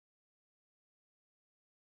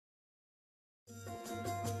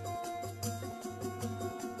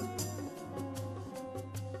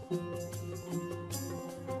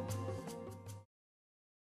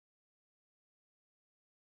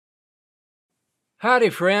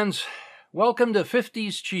Howdy, friends. Welcome to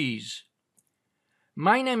 50's Cheese.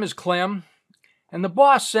 My name is Clem, and the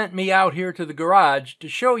boss sent me out here to the garage to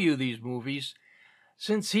show you these movies,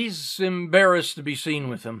 since he's embarrassed to be seen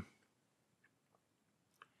with them.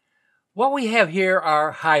 What we have here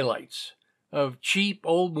are highlights of cheap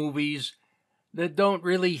old movies that don't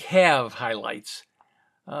really have highlights,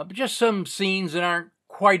 but just some scenes that aren't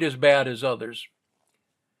quite as bad as others.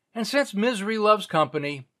 And since misery loves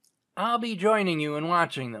company, I'll be joining you in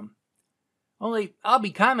watching them. Only I'll be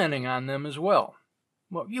commenting on them as well.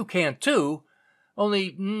 Well, you can too,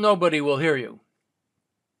 only nobody will hear you.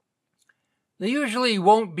 They usually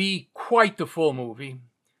won't be quite the full movie.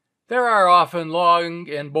 There are often long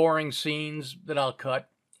and boring scenes that I'll cut,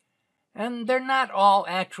 and they're not all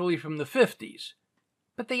actually from the 50s,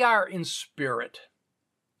 but they are in spirit.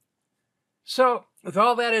 So, with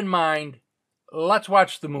all that in mind, let's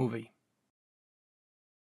watch the movie.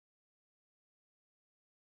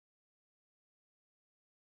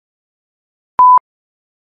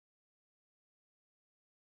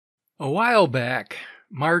 A while back,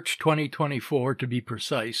 March 2024 to be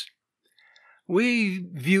precise, we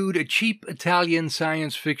viewed a cheap Italian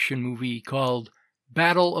science fiction movie called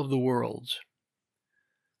Battle of the Worlds.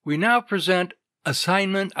 We now present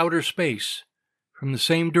Assignment Outer Space from the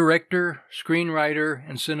same director, screenwriter,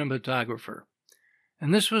 and cinematographer,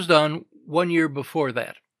 and this was done 1 year before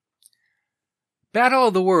that. Battle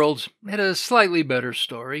of the Worlds had a slightly better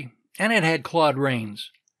story, and it had Claude Rains.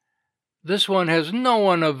 This one has no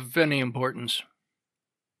one of any importance.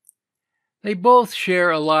 They both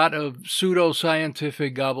share a lot of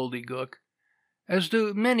pseudo-scientific gobbledygook, as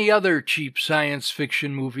do many other cheap science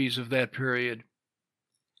fiction movies of that period.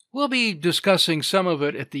 We'll be discussing some of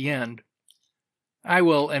it at the end. I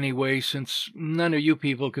will anyway, since none of you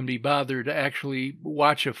people can be bothered to actually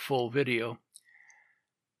watch a full video.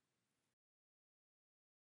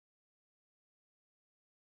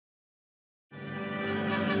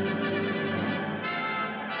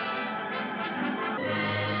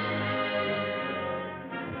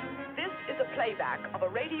 Playback of a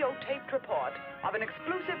radio-taped report of an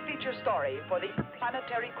exclusive feature story for the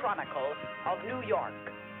Planetary Chronicle of New York.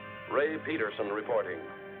 Ray Peterson reporting.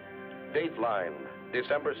 Dateline,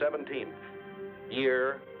 December 17th.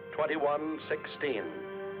 Year 2116.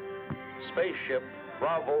 Spaceship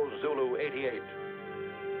Bravo Zulu 88.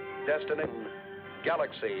 Destination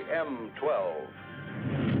Galaxy M12.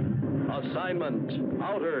 Assignment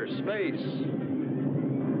Outer Space.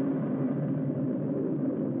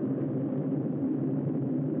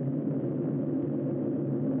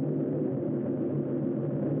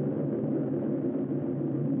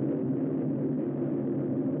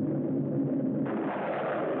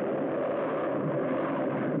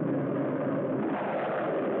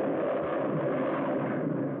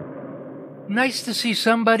 Nice to see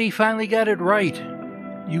somebody finally got it right.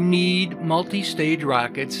 You need multi-stage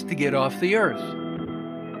rockets to get off the Earth.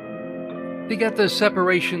 They got the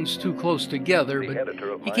separations too close together, but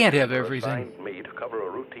you can't have everything.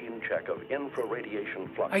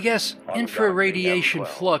 I guess infraradiation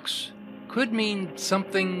flux could mean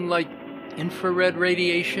something like infrared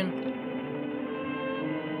radiation.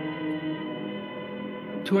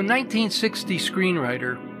 To a 1960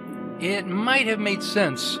 screenwriter, it might have made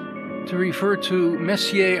sense to refer to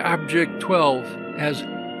Messier Object 12 as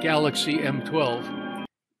Galaxy M12,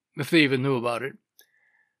 if they even knew about it.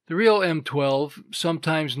 The real M12,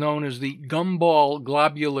 sometimes known as the Gumball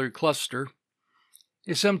Globular Cluster,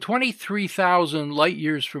 is some 23,000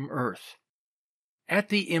 light-years from Earth. At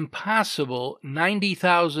the impossible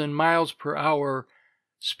 90,000 miles per hour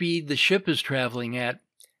speed the ship is traveling at,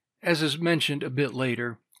 as is mentioned a bit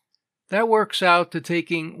later, that works out to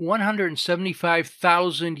taking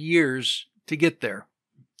 175,000 years to get there.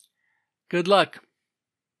 Good luck.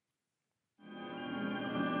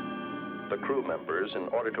 The crew members, in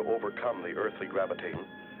order to overcome the earthly gravitation,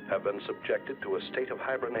 have been subjected to a state of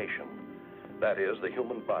hibernation. That is, the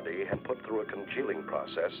human body had put through a congealing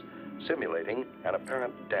process, simulating an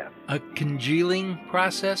apparent death. A congealing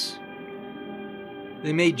process?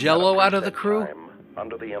 They made jello out of the crew? Time,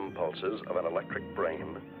 under the impulses of an electric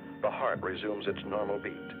brain, the heart resumes its normal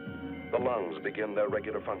beat. The lungs begin their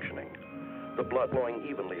regular functioning. The blood flowing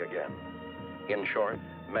evenly again. In short,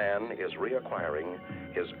 man is reacquiring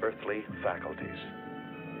his earthly faculties.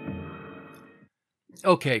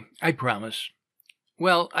 Okay, I promise.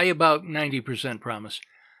 Well, I about 90% promise.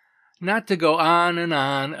 Not to go on and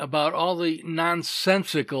on about all the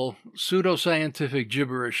nonsensical, pseudoscientific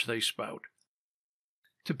gibberish they spout.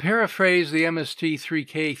 To paraphrase the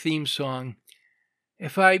MST3K theme song,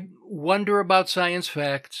 if I wonder about science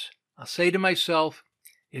facts, I'll say to myself,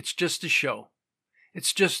 it's just a show.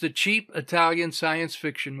 It's just a cheap Italian science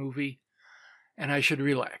fiction movie, and I should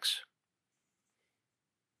relax.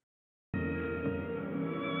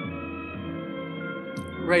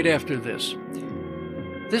 Right after this.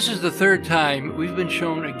 This is the third time we've been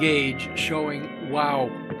shown a gauge showing wow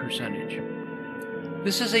percentage.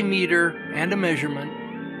 This is a meter and a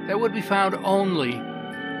measurement that would be found only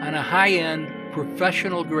on a high-end,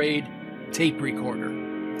 professional-grade tape recorder.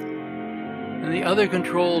 And the other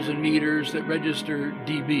controls and meters that register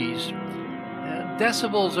dBs.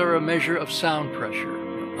 Decibels are a measure of sound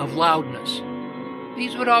pressure, of loudness.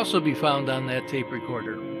 These would also be found on that tape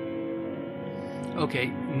recorder. Okay,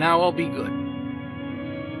 now I'll be good.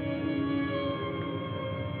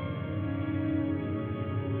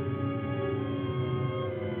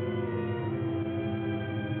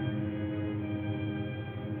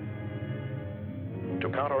 To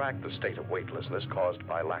counteract the state of weightlessness caused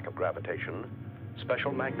by lack of gravitation,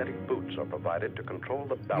 special magnetic boots are provided to control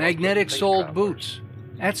the balance. Magnetic-soled boots.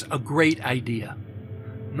 That's a great idea.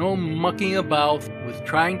 No mucking about with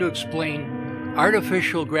trying to explain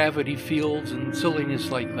artificial gravity fields and silliness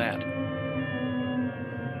like that.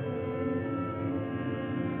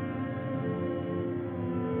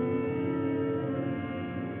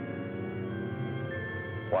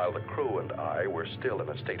 While the crew and I were still in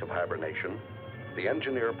a state of hibernation, the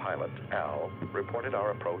engineer-pilot, Al, reported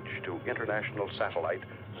our approach to international satellite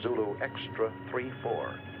Zulu Extra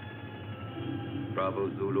 34. Bravo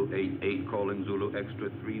Zulu 88 calling Zulu Extra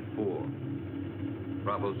 34.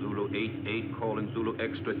 Bravo Zulu 88 calling Zulu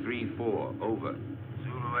Extra 34. Over.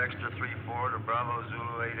 Zulu Extra 34 to Bravo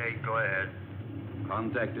Zulu 88. Go ahead.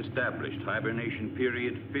 Contact established. Hibernation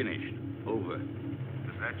period finished. Over.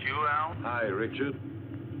 Is that you, Al? Hi, Richard.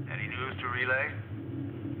 Any news to relay?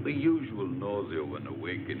 The usual nausea when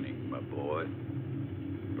awakening, my boy.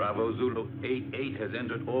 Bravo Zulu 88 has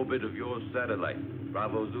entered orbit of your satellite.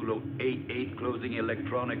 Bravo Zulu 88 closing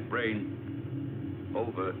electronic brain.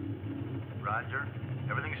 Over. Roger.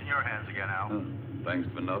 Everything's in your hands again, Al. Thanks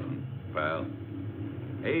for nothing, pal.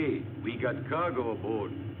 Hey, we got cargo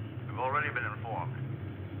aboard. We've already been informed.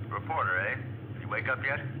 Reporter, eh? Did he wake up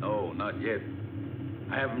yet? No, not yet.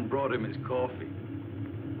 I haven't brought him his coffee.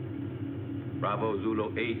 Bravo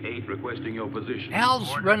Zulu 88 requesting your position.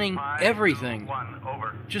 Al's running everything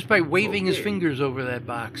Over. just by waving his fingers over that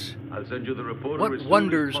box. I'll send you the reporter. What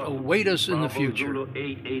wonders await us in the Bravo future? Zulu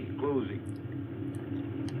 88 closing.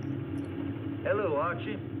 Hello,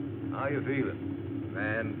 Archie. How you feeling?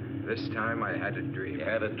 Man, this time I had a dream. You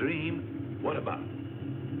had a dream? What about?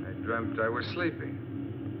 I dreamt I was sleeping.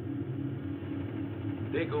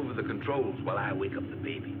 Take over the controls while I wake up the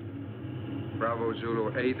baby. Bravo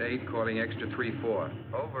Zulu 88 calling Extra 34.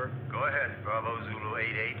 Over. Go ahead, Bravo Zulu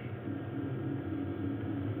 88.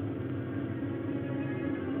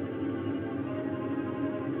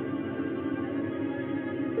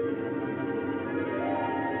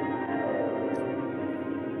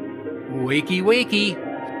 Wakey, wakey.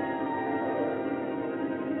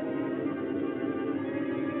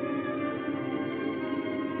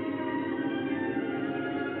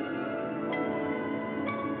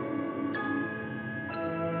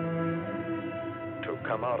 To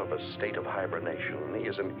come out of a state of hibernation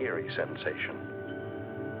is an eerie sensation.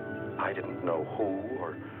 I didn't know who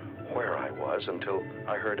or where I was until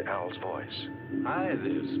I heard Al's voice. Hi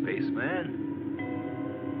there, spaceman.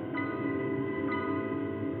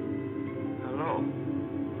 Hello.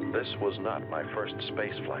 This was not my first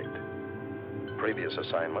space flight. Previous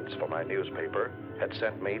assignments for my newspaper had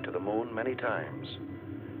sent me to the moon many times,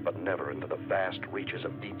 but never into the vast reaches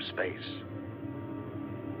of deep space.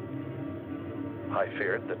 I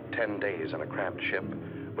feared that 10 days in a cramped ship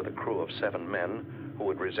with a crew of 7 men who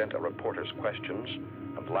would resent a reporter's questions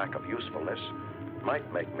and lack of usefulness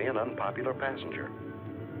might make me an unpopular passenger.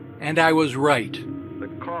 And I was right. The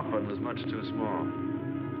coffin was much too small.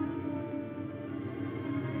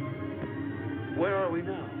 Where are we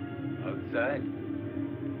now? Outside.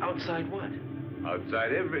 Outside what?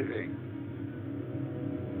 Outside everything.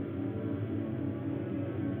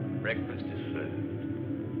 Breakfast is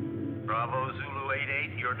served. Bravo Zulu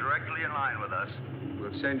 88, you're directly in line with us.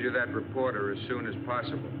 We'll send you that reporter as soon as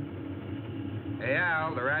possible. Hey,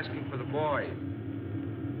 Al, they're asking for the boy.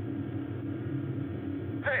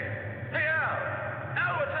 Hey, Al!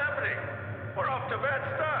 Al, what's happening? We're off to a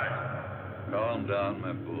bad start. Calm down,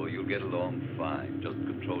 my boy. You'll get along fine. Just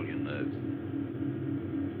control your nerves.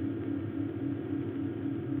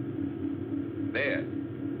 There.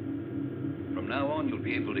 From now on, you'll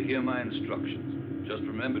be able to hear my instructions. Just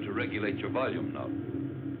remember to regulate your volume knob.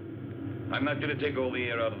 I'm not going to take all the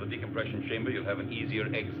air out of the decompression chamber. You'll have an easier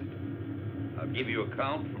exit. I'll give you a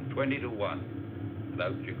count from 20 to 1.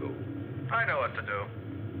 out you go. I know what to do.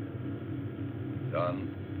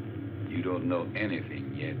 Son, you don't know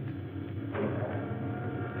anything yet.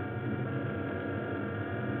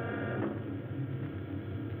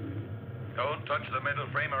 Don't touch the metal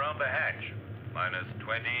frame around the hatch. Minus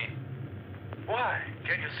 20. Why?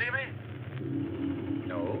 Can you see me?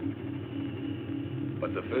 No.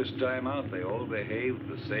 But the first time out, they all behaved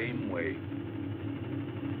the same way.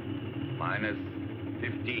 Minus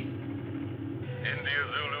 15. India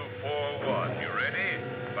Zulu 4-1. You ready?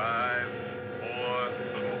 5,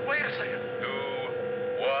 4. Wait a second. 2,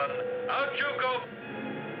 1. Out you go.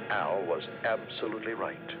 Al was absolutely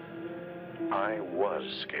right. I was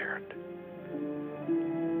scared.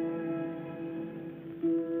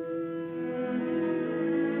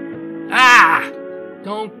 Ah!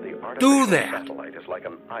 Don't The do artificial that. satellite is like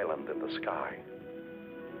an island in the sky.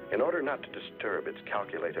 In order not to disturb its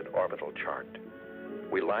calculated orbital chart,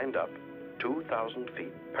 we lined up 2,000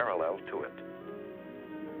 feet parallel to it.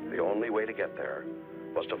 The only way to get there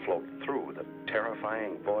was to float through the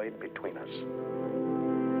terrifying void between us.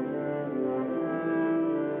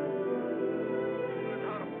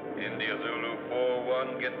 India Zulu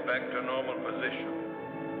 4-1, get back to normal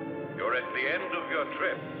position. You're at the end of your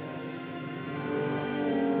trip.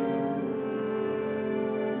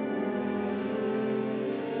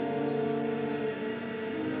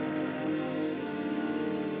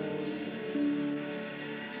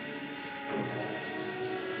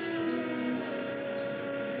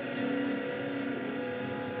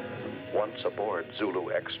 Once aboard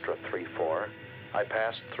Zulu Extra 3-4, I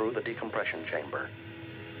passed through the decompression chamber.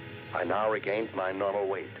 I now regained my normal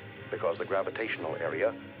weight because the gravitational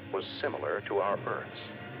area was similar to our Earth's.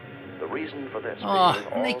 The reason for this Oh, being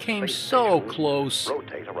and they all came space so stations close.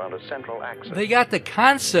 rotate around a central axis. They got the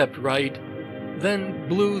concept right, then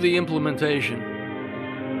blew the implementation.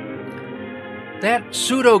 That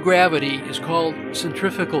pseudo-gravity is called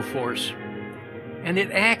centrifugal force, and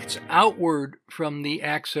it acts outward from the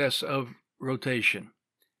axis of rotation.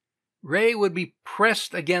 Ray would be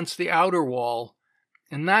pressed against the outer wall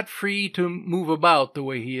and not free to move about the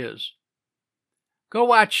way he is. Go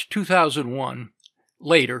watch 2001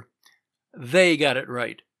 later. They got it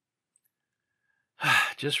right.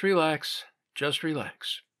 Just relax. Just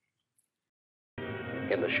relax.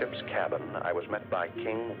 In the ship's cabin, I was met by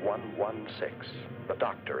King 116, the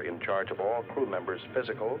doctor in charge of all crew members'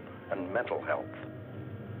 physical and mental health.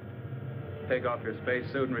 Take off your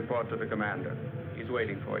spacesuit and report to the commander. He's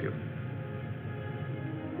waiting for you.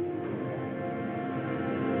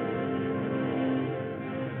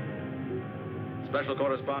 Special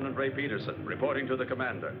Correspondent Ray Peterson, reporting to the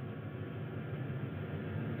commander.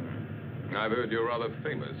 I've heard you're rather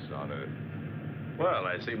famous on Earth. Well,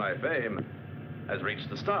 I see my fame has reached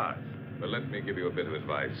the stars. But let me give you a bit of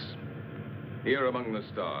advice. Here among the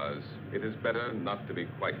stars, it is better not to be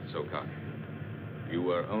quite so cocky.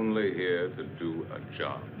 You are only here to do a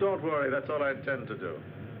job. Don't worry, that's all I intend to do.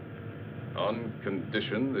 On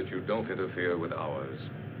condition that you don't interfere with ours.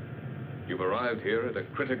 You've arrived here at a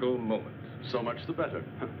critical moment. So much the better.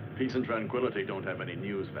 Peace and tranquility don't have any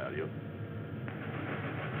news value.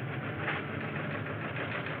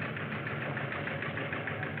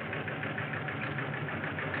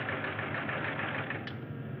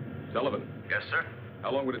 Sullivan, Yes, sir?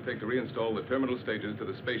 how long would it take to reinstall the terminal stages to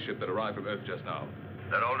the spaceship that arrived from Earth just now?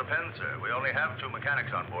 That all depends, sir. We only have 2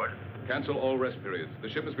 mechanics on board. Cancel all rest periods. The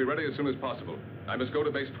ship must be ready as soon as possible. I must go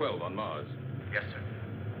to base 12 on Mars. Yes, sir.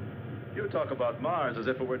 You talk about Mars as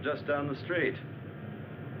if it were just down the street.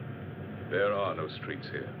 There are no streets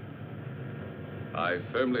here. I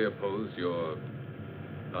firmly oppose your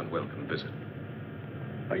unwelcome visit.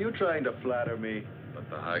 Are you trying to flatter me? But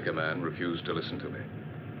the High Command refused to listen to me.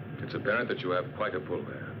 It's apparent that you have quite a pull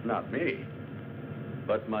there. Not me.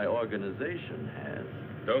 But my organization has.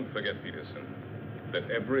 Don't forget, Peterson, that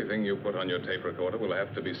everything you put on your tape recorder will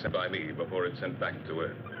have to be sent by me before it's sent back to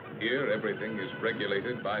Earth. Here, everything is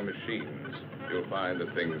regulated by machines. You'll find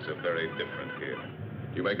that things are very different here.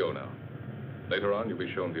 You may go now. Later on, you'll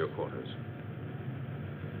be shown to your quarters.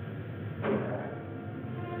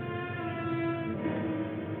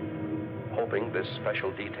 Hoping this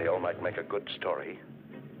special detail might make a good story,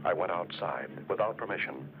 I went outside, without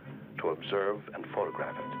permission, to observe and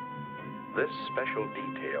photograph it. This special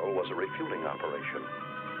detail was a refueling operation,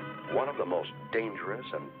 one of the most dangerous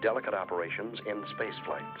and delicate operations in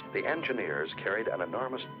spaceflight. The engineers carried an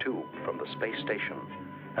enormous tube from the space station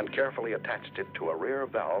and carefully attached it to a rear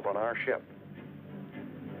valve on our ship.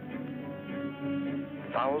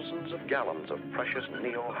 Thousands of gallons of precious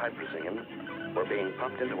neohydrazine were being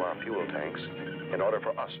pumped into our fuel tanks in order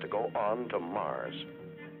for us to go on to Mars.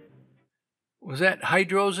 Was that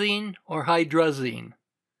hydrazine or hydrazine?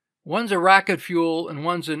 One's a rocket fuel and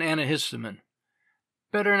one's an antihistamine.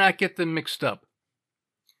 Better not get them mixed up.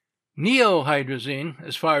 Neohydrazine,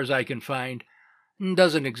 as far as I can find,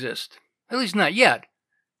 doesn't exist. At least not yet.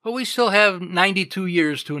 But we still have 92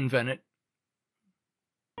 years to invent it.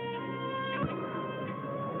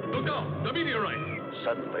 Look out! The meteorite!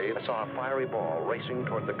 Suddenly, I saw a fiery ball racing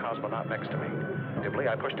toward the cosmonaut next to me. Nimbly,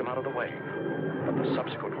 I pushed him out of the way. But the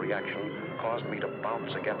subsequent reaction caused me to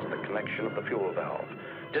bounce against the connection of the fuel valve,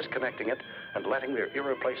 disconnecting it and letting the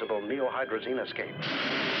irreplaceable neohydrazine escape.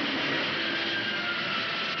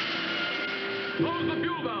 Close the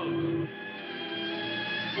fuel valve!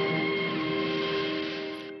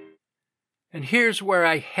 And here's where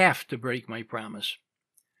I have to break my promise.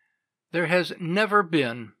 There has never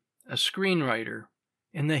been a screenwriter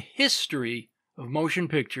in the history of motion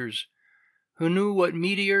pictures who knew what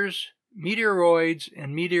meteors, meteoroids,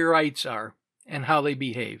 and meteorites are and how they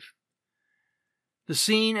behave. The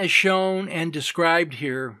scene as shown and described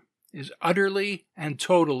here is utterly and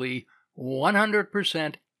totally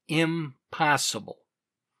 100% impossible.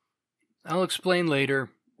 I'll explain later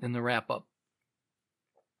in the wrap-up.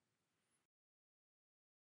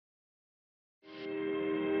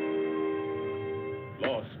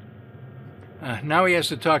 Lost. Now he has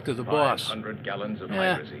to talk to the boss. 500 gallons of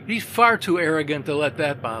hydrazine. He's far too arrogant to let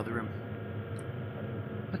that bother him.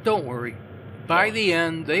 But don't worry. By the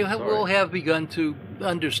end, they will have begun to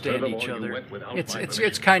understand each other.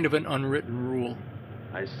 It's kind of an unwritten rule.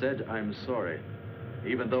 I said I'm sorry,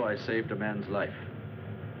 even though I saved a man's life.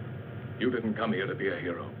 You didn't come here to be a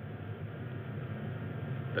hero.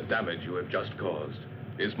 The damage you have just caused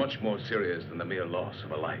is much more serious than the mere loss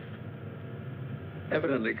of a life.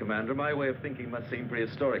 Evidently, Commander, my way of thinking must seem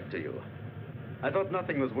prehistoric to you. I thought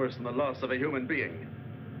nothing was worse than the loss of a human being.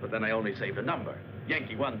 But then I only saved a number,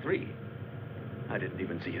 Yankee 13. I didn't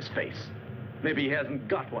even see his face. Maybe he hasn't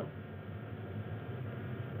got one.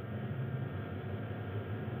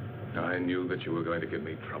 I knew that you were going to give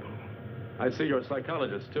me trouble. I see you're a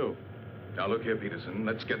psychologist, too. Now look here, Peterson,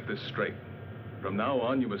 let's get this straight. From now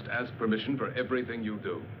on, you must ask permission for everything you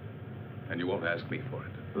do. And you won't ask me for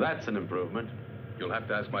it. That's an improvement. You'll have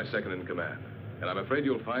to ask my second in command. And I'm afraid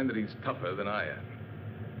you'll find that he's tougher than I am.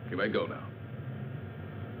 You may go now.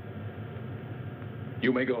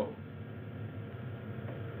 You may go.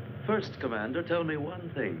 First, Commander, tell me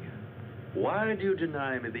one thing. Why do you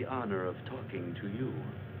deny me the honor of talking to you?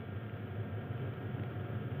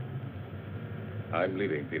 I'm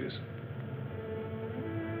leaving, Peterson.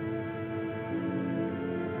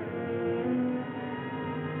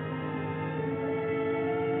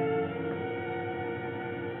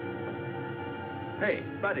 Hey,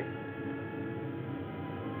 buddy.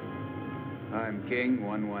 I'm King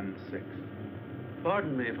 116.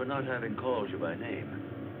 Pardon me for not having called you by name.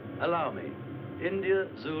 Allow me. India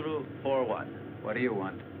Zulu 41. What do you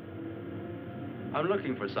want? I'm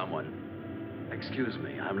looking for someone. Excuse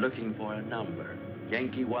me, I'm looking for a number.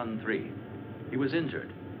 Yankee 13. He was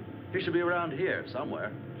injured. He should be around here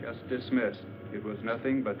somewhere. Just dismissed. It was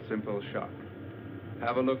nothing but simple shock.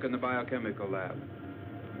 Have a look in the biochemical lab.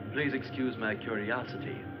 Please excuse my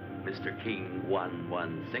curiosity, Mr. King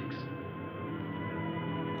 116.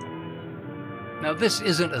 Now, this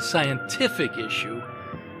isn't a scientific issue,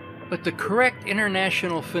 but the correct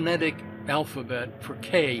international phonetic alphabet for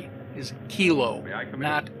K is kilo, May I come in?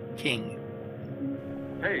 not king.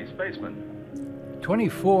 Hey, spaceman.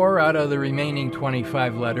 24 out of the remaining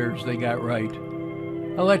 25 letters they got right.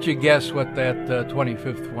 I'll let you guess what that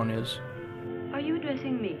 25th one is. Are you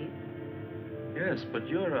addressing me? Yes, but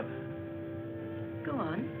you're a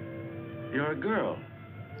girl.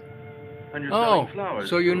 And you're selling flowers.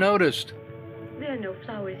 So you too. noticed. There are no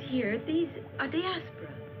flowers here. These are diaspora.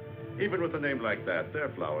 Even with a name like that, they're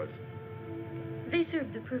flowers. They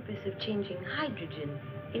serve the purpose of changing hydrogen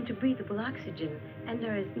into breathable oxygen and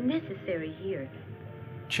are as necessary here.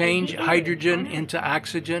 Change hydrogen into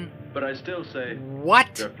oxygen? But I still say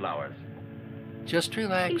What? they're flowers. Just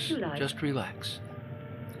relax. If you like. Just relax.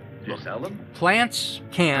 Do you sell them? Plants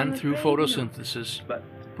can, I'm through afraid not. photosynthesis, But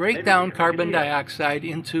break maybe down it's a good carbon idea. dioxide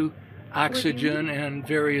into oxygen and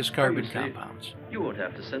various carbon you see. compounds. You won't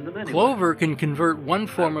have to send them anywhere. Clover can convert one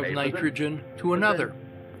form I'll of pay for them. nitrogen to But another.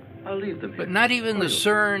 then I'll leave them here. But not even the For you.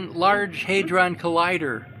 CERN Large Hadron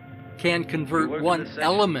Collider can You convert work in one this section?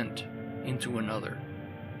 element into another.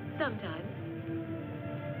 Sometimes.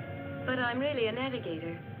 But I'm really a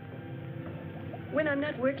navigator. When I'm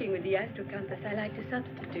not working with the astrocompass, I like to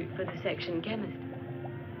substitute for the section chemist.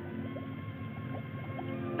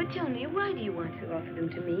 But tell me, why do you want to offer them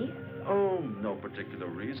to me? Oh, no particular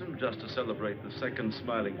reason, just to celebrate the second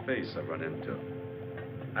smiling face I've run into.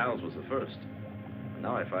 Al's was the first.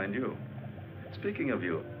 Now I find you. Speaking of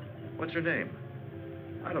you, what's your name?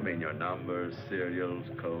 I don't mean your numbers, serials,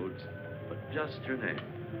 codes, but just your name.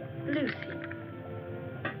 Lucy.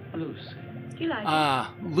 Lucy. Do you like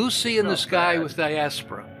it? Lucy in the Not Sky bad. with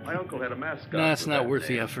Diaspora. My uncle had a mascot. No, it's with not that worth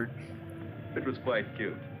the name. effort. It was quite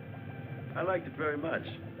cute. I liked it very much.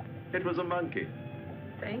 It was a monkey.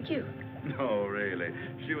 Thank you. No, really.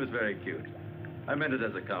 She was very cute. I meant it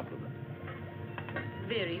as a compliment.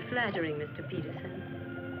 Very flattering, Mr. Peterson.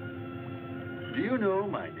 Do you know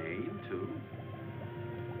my name, too?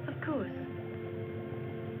 Of course.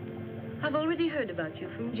 I've already heard about you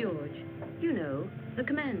from George. You know, the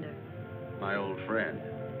commander. My old friend.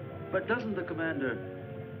 But doesn't the commander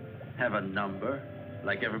have a number,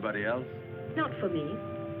 like everybody else? Not for me.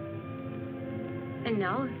 And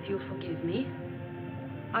now, if you'll forgive me,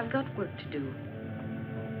 I've got work to do.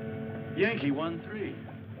 Yankee 1-3.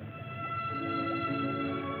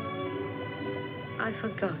 I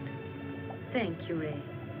forgot. Thank you, Ray.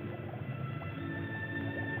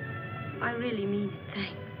 I really mean it.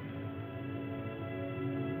 Thanks.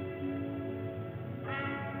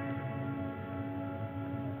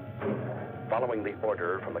 Following the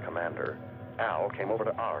order from the commander, Al came over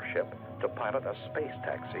to our ship to pilot a space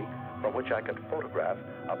taxi from which I could photograph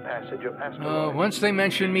a passage of asteroids. Once they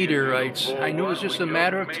mentioned meteorites, I knew it was just a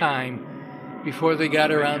matter of time before they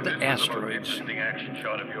got around to asteroids. Interesting action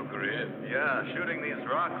shot of your career. Yeah, shooting these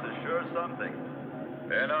rocks is sure something.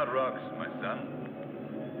 They're not rocks, my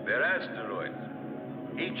son. They're asteroids.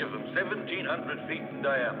 Each of them 1,700 feet in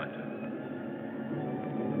diameter.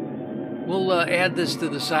 We'll add this to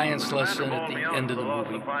the science lesson at the end of the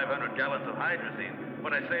movie. 500 gallons of hydrazine,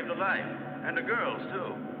 but I saved a life. And a girl's,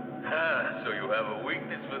 too. Ah, so you have a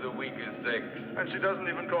weakness for the weaker sex. And she doesn't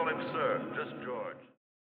even call him sir, just George.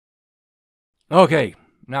 Okay,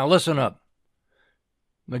 now listen up.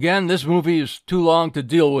 Again, this movie is too long to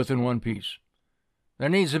deal with in one piece. There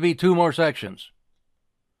needs to be 2 more sections.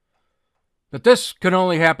 But this can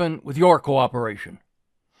only happen with your cooperation.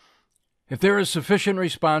 If there is sufficient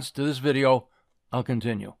response to this video, I'll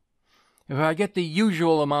continue. If I get the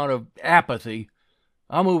usual amount of apathy,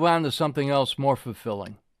 I'll move on to something else more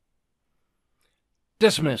fulfilling.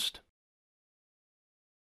 Dismissed.